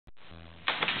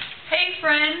Hey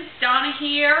friends, Donna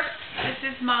here.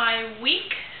 This is my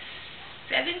week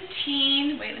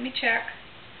 17, wait, let me check.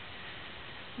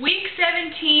 Week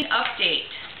 17 update.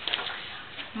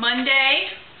 Monday,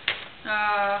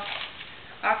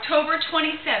 October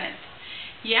 27th.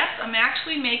 Yes, I'm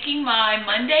actually making my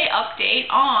Monday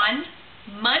update on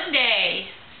Monday.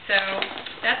 So,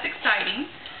 that's exciting.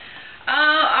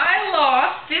 I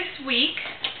lost this week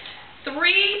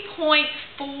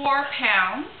 3.4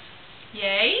 pounds.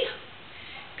 Yay.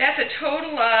 That's a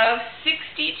total of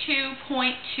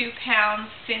 62.2 pounds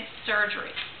since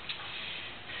surgery.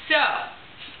 So,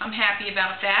 I'm happy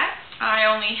about that. I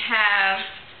only have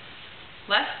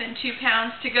less than 2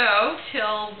 pounds to go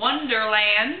till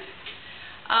Wonderland.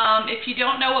 If you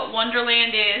don't know what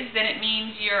Wonderland is, then it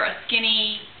means you're a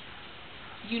skinny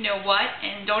you-know-what,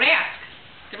 and don't ask.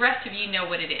 The rest of you know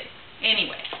what it is.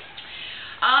 Anyway,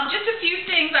 just a few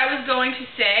things I was going to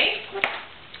say.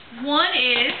 One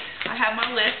is, I have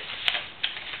my list,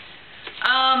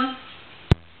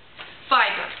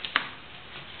 fiber.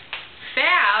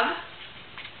 Fab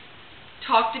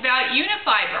talked about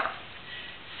Unifiber,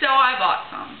 so I bought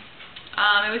some.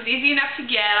 It was easy enough to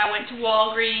get. I went to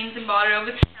Walgreens and bought it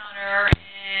over the counter,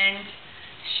 and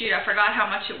shoot, I forgot how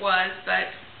much it was,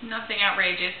 but nothing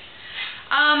outrageous.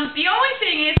 The only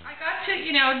thing is, I got to,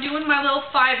 doing my little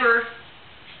fiber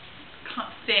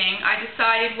thing, I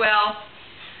decided, well,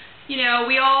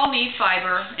 we all need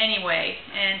fiber anyway,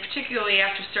 and particularly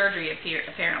after surgery,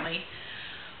 apparently.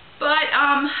 But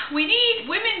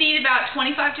women need about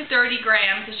 25 to 30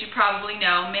 grams, as you probably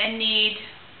know. Men need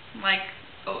like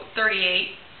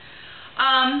 38.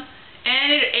 And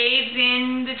it aids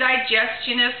in the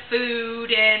digestion of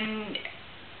food, and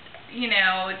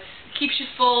it keeps you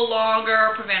full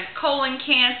longer, prevents colon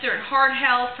cancer and heart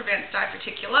health, prevents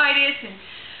diverticulitis, and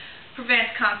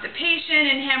prevents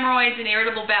constipation and hemorrhoids and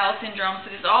irritable bowel syndrome. So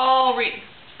there's all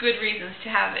good reasons to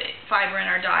have fiber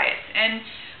in our diets. And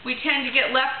we tend to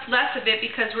get less of it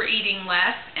because we're eating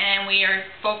less, and we are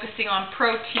focusing on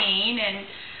protein, and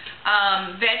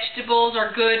vegetables are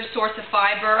a good source of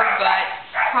fiber, but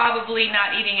probably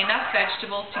not eating enough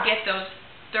vegetables to get those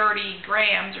 30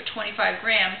 grams or 25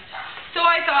 grams. So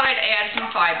I thought I'd add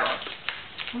some fiber.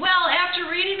 Well,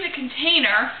 after reading the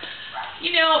container,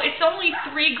 it's only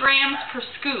 3 grams per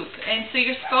scoop, and so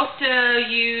you're supposed to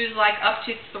use like up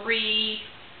to 3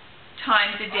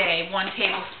 times a day, 1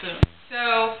 tablespoon.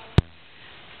 So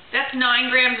that's 9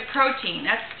 grams of protein.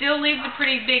 That still leaves a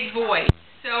pretty big void.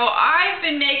 So I've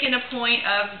been making a point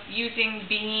of using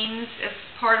beans as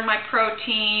part of my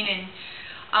protein, and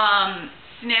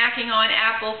snacking on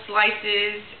apple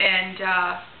slices, and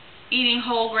eating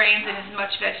whole grains and as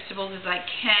much vegetables as I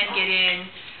can get in,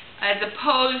 as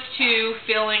opposed to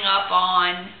filling up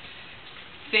on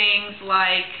things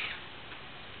like,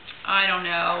 I don't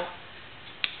know,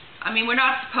 we're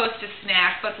not supposed to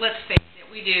snack, but let's face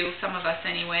it, we do, some of us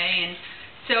anyway, and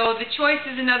so the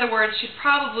choices, in other words, should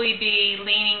probably be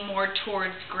leaning more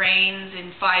towards grains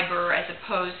and fiber as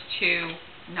opposed to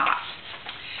not.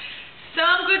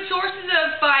 Some good sources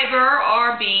of fiber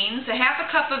are beans. A half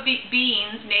a cup of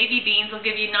beans, navy beans, will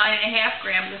give you 9.5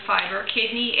 grams of fiber.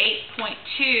 Kidney,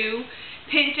 8.2.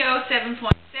 Pinto,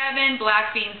 7.7.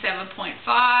 Black bean,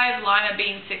 7.5. Lima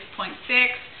bean,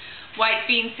 6.6. White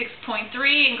bean, 6.3.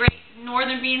 And great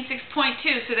northern bean,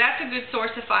 6.2. So that's a good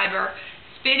source of fiber.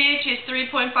 Spinach is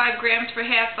 3.5 grams for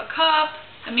half a cup.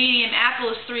 A medium apple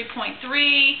is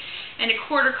 3.3. And a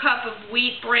quarter cup of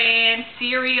wheat bran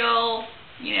cereal.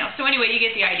 So anyway, you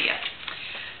get the idea.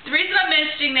 The reason I'm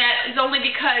mentioning that is only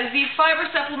because these fiber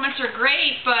supplements are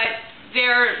great, but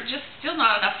they're just still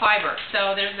not enough fiber.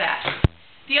 So there's that.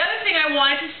 The other thing I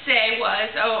wanted to say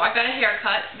was, I got a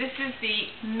haircut. This is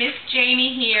the Miss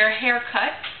Jamie here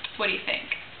haircut. What do you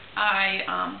think? I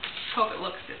hope it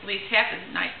looks at least half as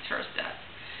nice as hers does.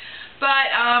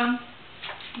 But,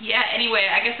 yeah, anyway,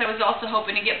 I guess I was also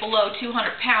hoping to get below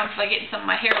 200 pounds by getting some of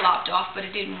my hair lopped off, but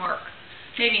it didn't work.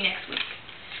 Maybe next week.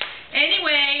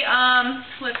 Anyway,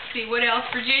 let's see, what else?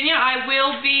 Virginia, I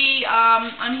will be,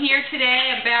 I'm here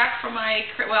today. I'm back from I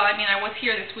was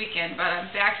here this weekend, but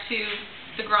I'm back to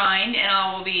the grind, and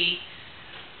I will be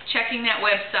checking that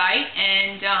website.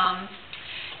 And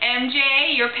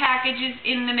MJ, your package is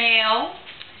in the mail,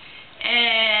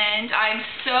 and I'm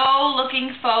so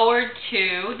looking forward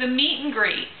to the meet and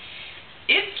greet.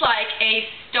 It's like a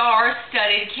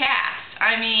star-studded cast.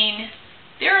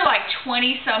 There are like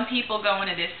 20-some people going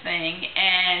to this thing,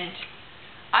 and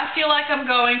I feel like I'm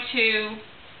going to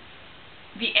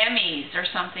the Emmys or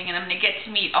something, and I'm going to get to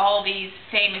meet all these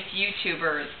famous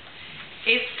YouTubers.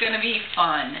 It's going to be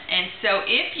fun. And so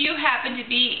if you happen to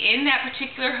be in that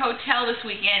particular hotel this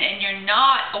weekend and you're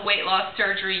not a weight loss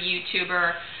surgery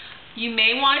YouTuber, you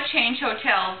may want to change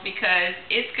hotels because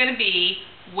it's going to be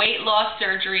weight loss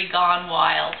surgery gone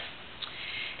wild.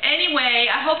 Anyway,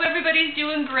 I hope everybody's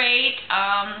doing great.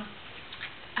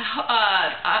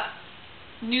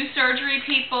 New surgery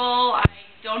people, I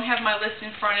don't have my list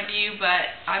in front of you,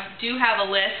 but I do have a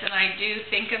list, and I do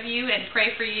think of you and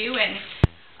pray for you. And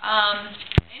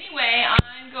anyway,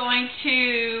 I'm going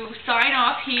to sign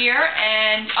off here,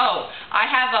 and I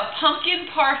have a pumpkin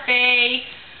parfait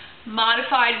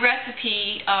modified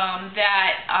recipe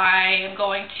that I am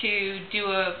going to do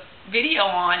a video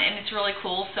on, and it's really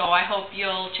cool, so I hope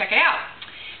you'll check it out.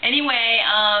 Anyway,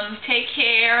 take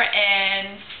care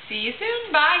and see you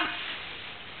soon. Bye.